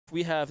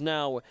we have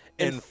now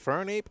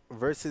Infernape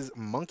versus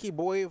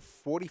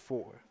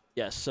monkeyboy44.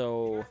 Yes,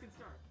 so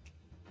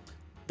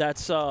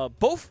that's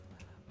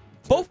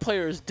both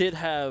players did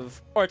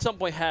have, or at some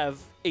point have,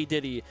 a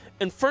Diddy.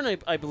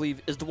 Infernape, I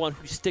believe, is the one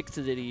who sticks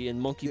to Diddy,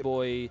 and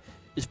Monkeyboy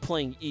is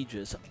playing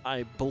Aegis.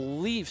 I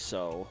believe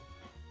so.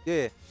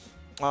 Yeah.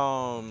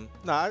 No,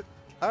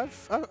 I've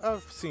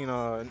seen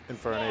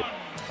Infernape.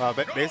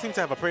 They seem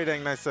to have a pretty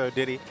dang nice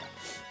Diddy.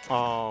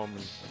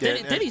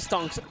 Diddy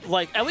stonks,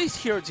 like, at least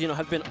here,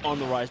 have been on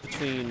the rise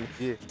between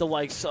the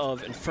likes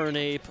of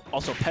Infernape.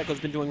 Also,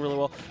 Pekko's been doing really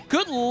well.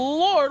 Good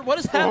Lord, what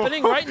is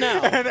happening right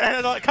now? and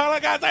kind of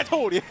like as I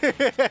told you.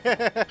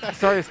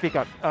 Sorry to speak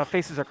up.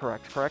 Faces are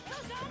correct,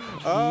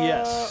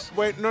 Yes.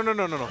 Wait, no.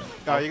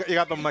 You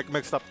got them like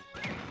mixed up.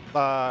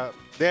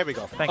 There we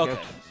go. Thank you.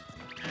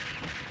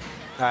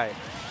 All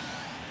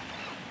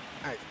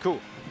right,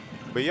 cool.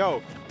 But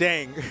yo,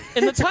 dang.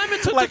 In the time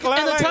it took,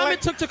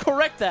 it took to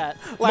correct that,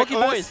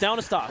 Monkeyboy is down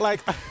a stock. Like,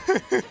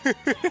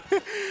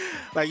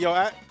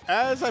 yo,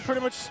 as I pretty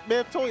much may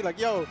have told you, like,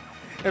 yo,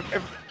 if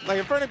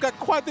Infernape got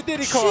quite the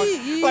Diddy card,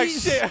 like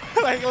shit,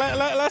 like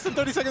less than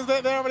 30 seconds,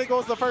 there already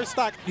goes the first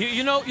stock.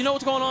 You know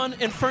what's going on?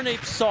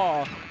 Infernape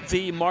saw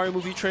the Mario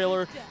movie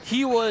trailer.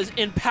 He was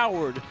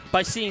empowered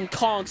by seeing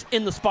Kongs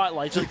in the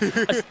spotlight. Just,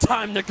 it's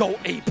time to go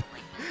ape.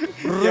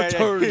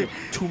 Return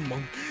to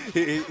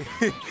Monkey.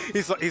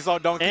 He saw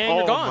Donkey. And oh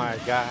you're gone. My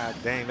God,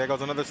 dang! There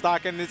goes another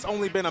stock, and it's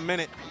only been a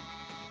minute.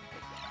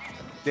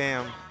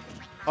 Damn.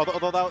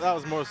 Although that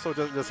was more so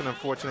just an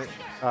unfortunate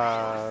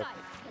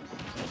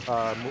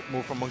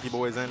move from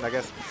Monkeyboy's end, I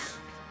guess.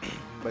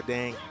 But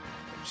dang,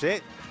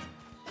 shit.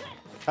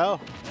 Hell.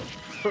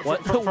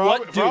 For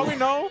all we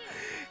know,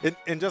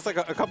 in just like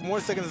a couple more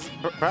seconds,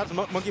 perhaps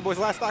Monkeyboy's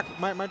last stock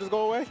might just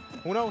go away.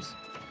 Who knows?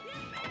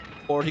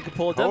 Or he could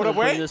pull a devil and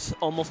bring this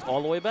almost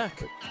all the way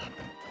back.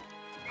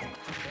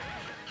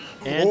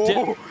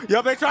 And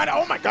yeah, they tried.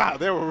 Oh my God,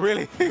 they were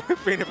really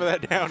feeding for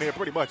that down here,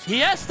 pretty much. He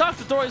has stopped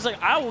the door. He's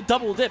like, I will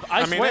double dip.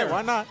 I swear. Mean, hey,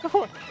 why not?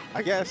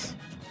 I guess.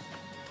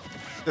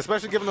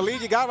 Especially given the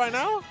lead you got right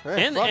now.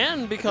 Hey,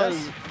 and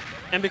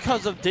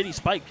because of Diddy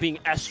Spike being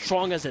as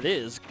strong as it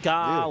is,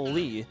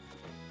 golly.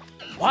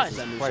 Why is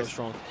that move so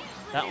strong?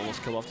 That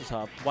almost killed off the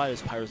top. Why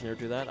does Pyro's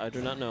do that? I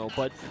do not know.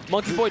 But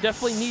Monkeyboy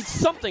definitely needs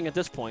something at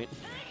this point.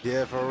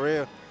 Yeah, for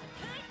real.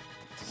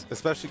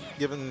 Especially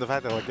given the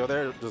fact that, like, yo,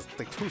 they're just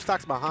like 2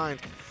 stocks behind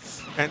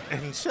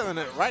and chilling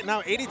it right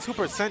now,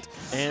 82%.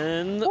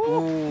 And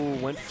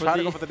went for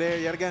to go for the dare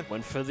yet again.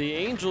 Went for the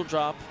angel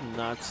drop.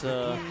 Not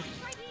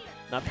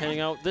panning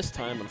out this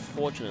time,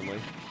 unfortunately.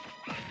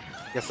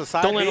 Yes, the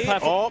side Don't land on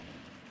platform.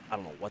 Oh. I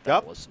don't know what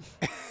that was.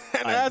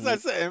 And as I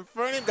said,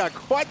 Infernape got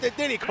quite the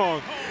Diddy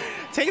Kong,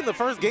 taking the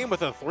first game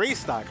with a 3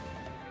 stock.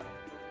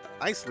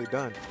 Nicely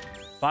done.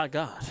 By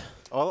God.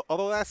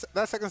 Although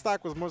that second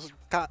stock was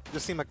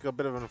just seemed like a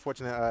bit of an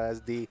unfortunate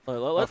SD.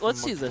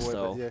 Let's see this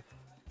though. Yeah.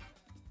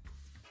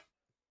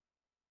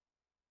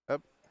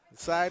 Up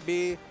side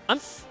B. On a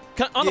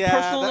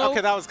personal note,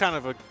 okay, that was kind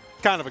of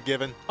a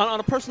given.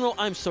 On a personal,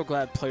 I'm so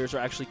glad players are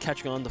actually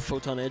catching on the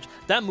Photon Edge.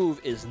 That move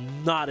is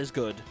not as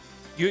good.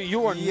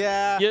 You are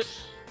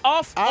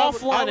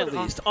offline at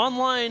least.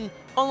 Online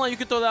you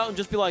could throw that out and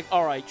just be like,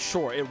 all right,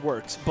 sure, it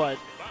works. But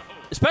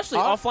especially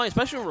offline,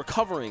 especially when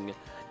recovering.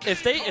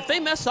 If they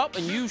mess up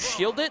and you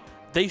shield it,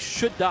 they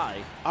should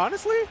die.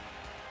 Honestly,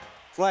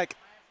 like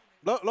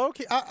low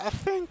key, I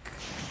think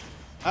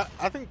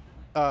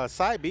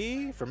side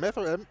B for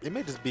Mythra, it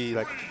may just be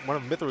like one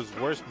of Mythra's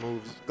worst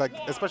moves. Like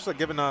especially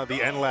given the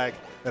end lag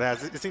that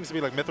has. It seems to be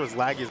like Mythra's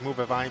laggiest move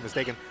if I ain't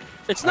mistaken.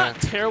 It's not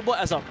terrible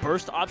as a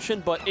burst option,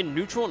 but in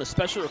neutral and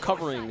especially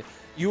recovering,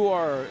 you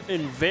are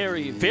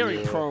very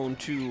prone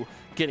to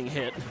getting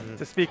hit.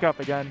 To speak up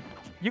again,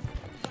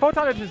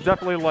 Photon Edge is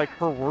definitely like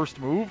her worst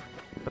move.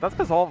 But that's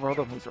because all of her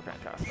other moves are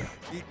fantastic.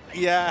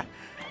 Yeah.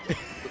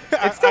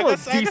 It's still a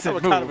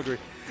decent move. Kind of agree.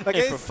 Like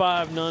for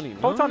 $5.99.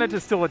 Photon Edge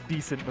is still a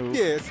decent move.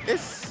 Yeah,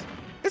 it's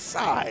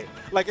side.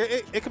 Like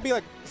it could be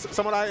like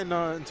somewhat in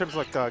terms of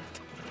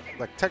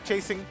like tech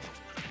chasing.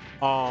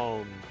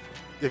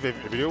 If you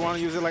do want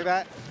to use it like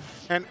that,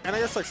 and I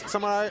guess like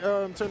somewhat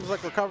in terms of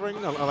like recovering,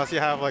 unless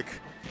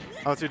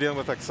you're dealing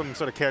with like some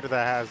sort of character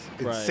that has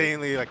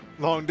insanely like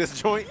long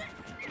disjoint.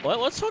 Well,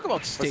 let's talk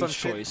about stage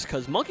choice,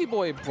 because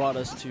Monkeyboy brought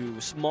us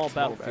to small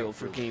battlefield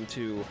for Game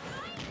 2.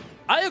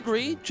 I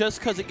agree, just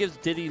because it gives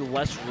Diddy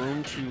less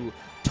room to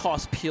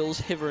toss peels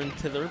hither and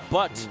thither,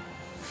 but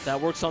that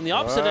works on the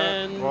opposite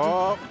end.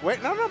 Oh,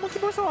 wait, no,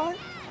 Monkeyboy's all right.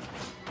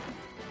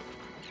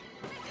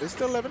 It's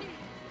still living.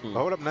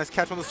 Hold up, nice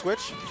catch on the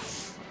switch.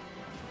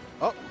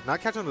 Oh,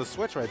 not catching on the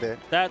switch right there.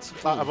 That's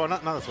well,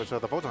 not the switch, the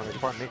Photon,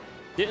 pardon me.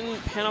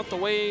 Didn't pan out the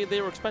way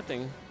they were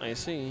expecting, I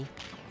see.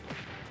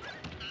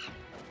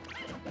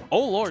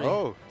 Oh, Lordy.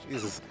 Oh,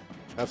 Jesus.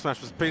 That smash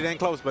was pretty dang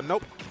close, but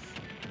nope.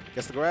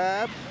 Gets the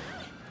grab.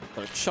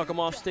 Gonna chuck him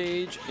off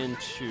stage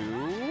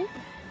into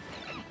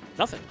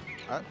nothing.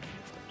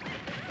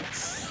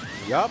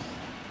 Yup.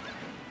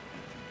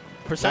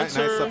 Percents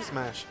nice up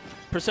smash.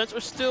 Percents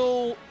are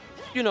still,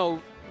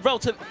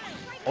 relative.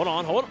 Hold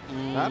on, hold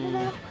on. I don't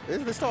know.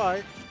 It's still all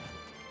right.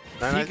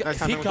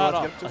 If he got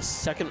up a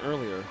second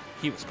earlier,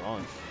 he was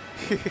gone.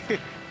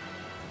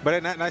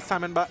 But nice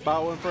timing by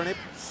Infernape.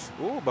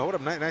 Ooh, but hold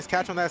up. Nice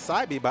catch on that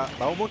side B by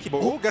Monkey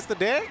Boy. Ooh, gets the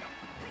dare.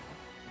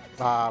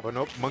 But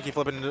nope. Monkey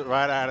flipping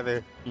right out of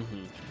there.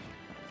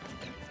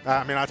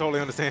 I mean, I totally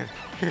understand.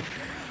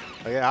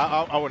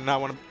 Yeah, I would not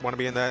want to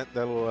be in that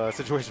little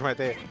situation right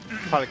there.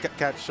 Probably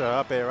catch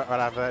up there right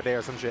after that day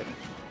or some shit.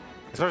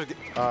 Especially,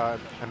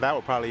 and that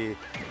would probably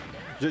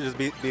just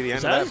be the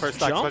end of that first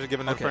stock, especially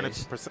given the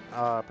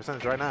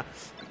percentage right now.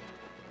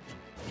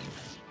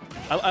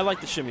 I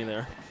like the shimmy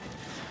there.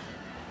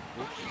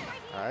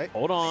 All right.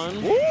 Hold on.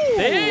 Ooh,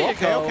 there you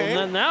go. Okay.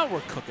 And now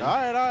we're cooking.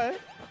 All right.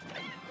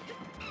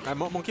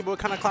 Monkey Boy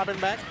kind of clapping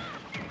back.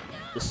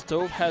 The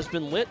stove has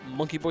been lit.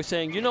 Monkey Boy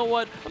saying, you know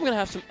what? I'm going to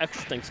have some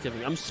extra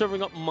Thanksgiving. I'm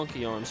serving up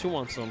monkey arms. Who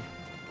wants some?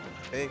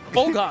 Hey.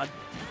 Oh, God.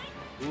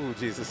 Ooh,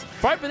 Jesus.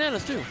 Fried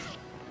bananas, too.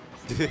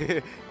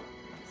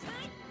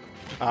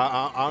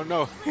 I don't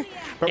know.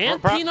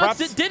 And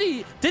peanuts.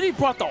 Diddy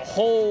brought the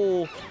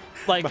whole,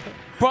 like,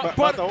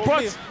 brought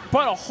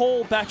a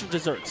whole batch of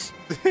desserts.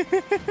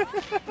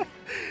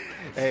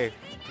 Hey,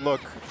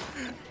 look.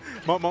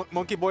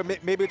 Monkey Boy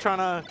maybe trying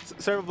to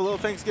serve a little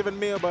Thanksgiving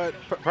meal, but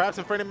perhaps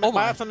Infernape might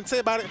have something to say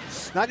about it.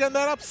 Not getting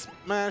that up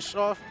smash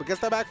off, but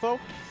gets that back throw.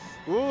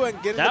 Ooh, and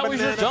getting that the was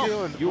banana your jump.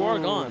 feeling. You are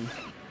gone.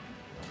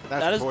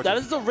 That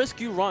is the the risk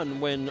you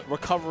run when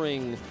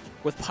recovering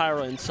with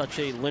Pyra in such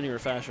a linear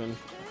fashion.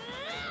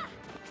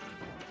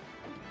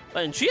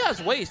 And she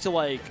has ways to,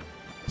 like,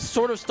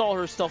 sort of stall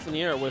herself in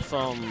the air with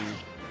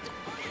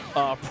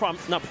not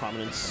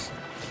prominence,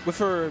 with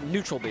her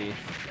neutral B.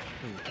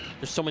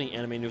 There's so many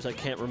anime news I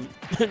can't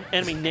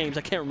anime names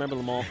I can't remember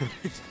them all.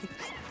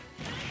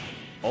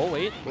 Oh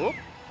wait. Oop.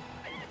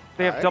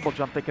 They have double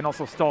jump. They can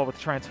also stall with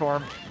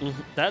transform.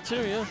 That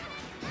too, yeah.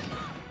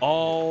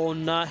 Oh,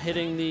 not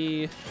hitting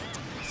the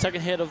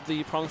second hit of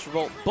the Promise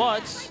Revolt,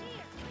 but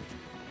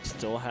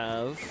still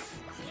have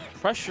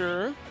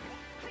pressure.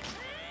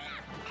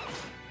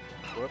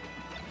 Whoop.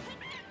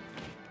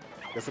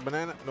 Gets a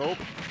banana. Nope.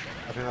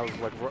 I think that was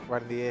like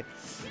right in the air.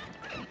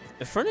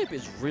 Infernape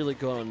is really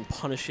good on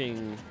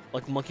punishing,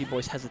 like, Monkey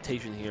Boy's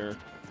hesitation here.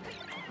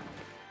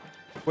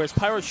 Whereas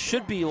Pyra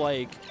should be,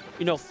 like,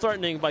 you know,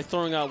 threatening by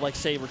throwing out, like,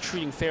 say,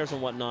 retreating fares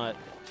and whatnot.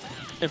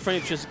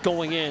 Infernape's just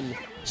going in,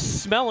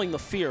 smelling the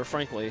fear,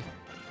 frankly.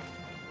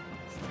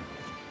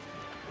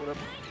 What up?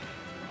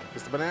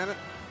 It's the banana.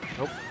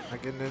 Nope.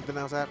 Not getting anything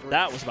else after.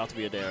 That was about to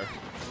be a dare.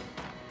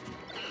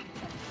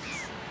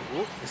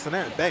 Ooh, it's the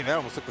banana. Dang, that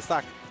almost took the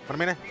stock. What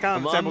I mean,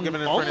 kind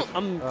of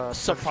I'm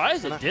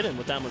surprised it didn't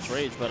with that much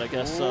rage, but I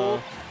guess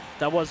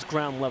that was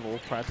ground level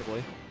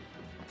practically.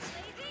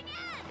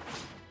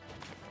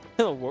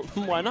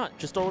 Why not?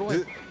 Just throw it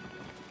away.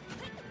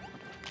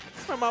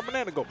 Where'd my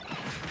banana go? All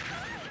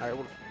right,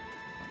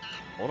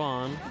 hold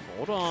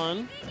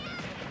on.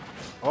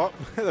 Oh,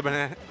 the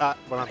banana. Well,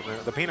 not the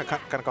banana. The peanut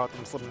kind of caught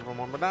them slipping from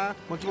one, but nah,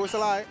 Monkey Boy's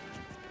alive.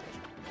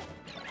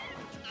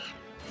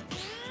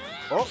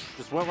 Oh,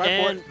 just went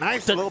right for it.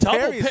 Nice little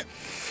parries.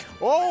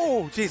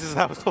 Oh, Jesus,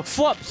 that was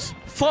close.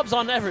 Flubs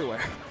on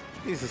everywhere.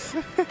 Jesus.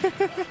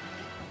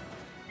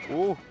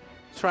 Ooh,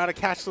 try to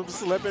catch them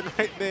slipping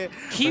right there.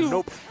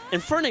 Nope.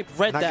 Infernape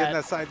read Not getting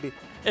that side B.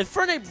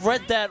 Infernape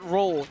read that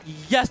roll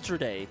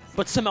yesterday,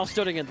 but somehow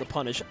still didn't get the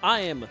punish.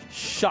 I am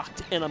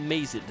shocked and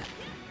amazed.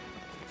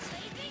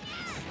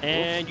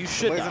 And you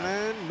should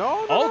die.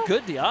 No.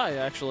 Good DI,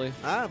 actually.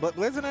 But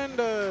Blazing End,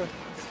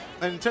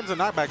 in terms of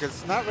knockback,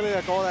 it's not really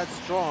like all that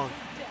strong.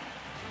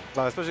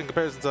 Especially in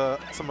comparison to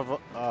some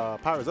of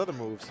Pyra's other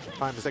moves.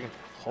 Time a second.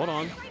 Hold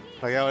on.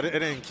 Like, yo, it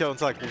didn't kill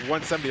until like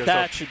 170 or so.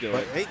 That should do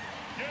it. Hey,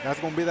 that's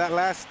going to be that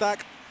last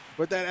stock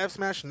with that F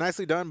smash.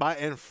 Nicely done by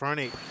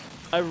Infernape.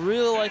 I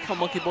really like how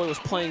Monkey Boy was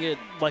playing it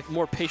like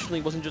more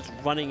patiently. Wasn't just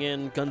running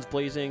in, guns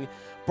blazing.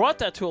 Brought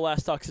that to a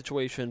last stock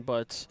situation,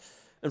 but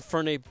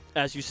Infernape,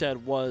 as you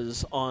said,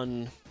 was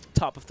on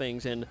top of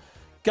things and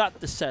got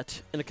the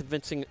set in a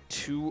convincing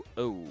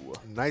 2-0.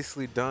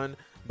 Nicely done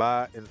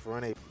by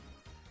Infernape.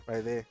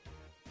 Right there.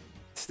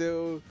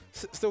 Still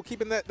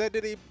keeping that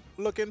Diddy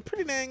looking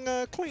pretty dang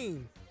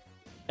clean.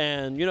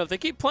 And, you know, if they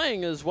keep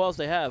playing as well as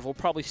they have, we'll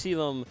probably see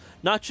them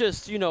not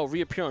just, you know,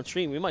 reappear on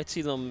stream. We might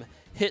see them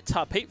hit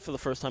top 8 for the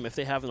first time if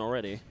they haven't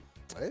already.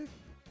 Hey.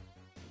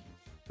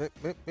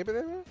 Maybe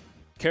they will.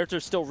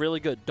 Character's still really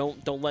good.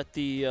 Don't let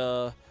the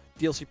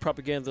DLC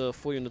propaganda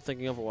fool you into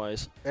thinking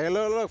otherwise. Hey,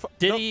 look.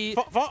 Diddy...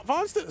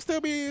 Fawn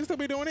still be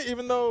doing it,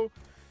 even though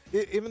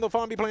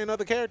Fawn be playing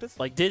other characters.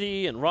 Like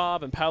Diddy and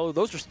Rob and Paolo,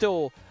 those are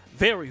still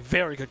very,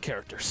 very good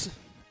characters.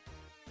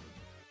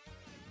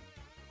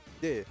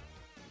 Yeah.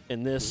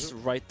 And this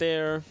right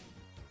there,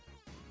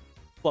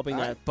 flubbing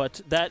that.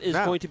 But that is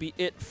going to be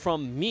it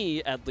from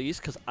me, at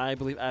least, because I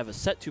believe I have a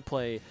set to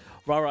play.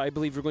 Rara, I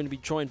believe you're going to be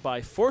joined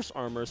by Force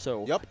Armor,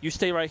 so you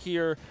stay right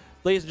here.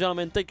 Ladies and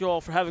gentlemen, thank you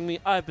all for having me.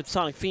 I've been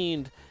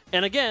Sonicfiend.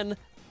 And again,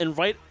 in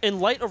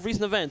light of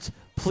recent events,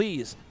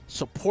 please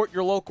support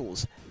your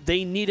locals.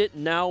 They need it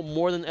now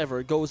more than ever.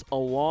 It goes a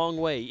long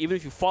way. Even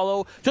if you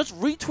follow, just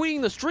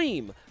retweeting the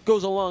stream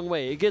goes a long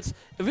way. It gets,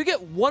 if we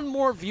get one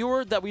more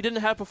viewer that we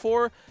didn't have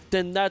before,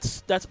 then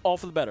that's all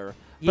for the better.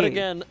 But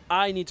again,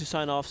 I need to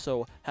sign off,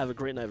 so have a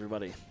great night,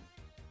 everybody.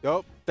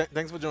 Yo,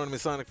 thanks for joining me,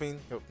 Sonicfiend.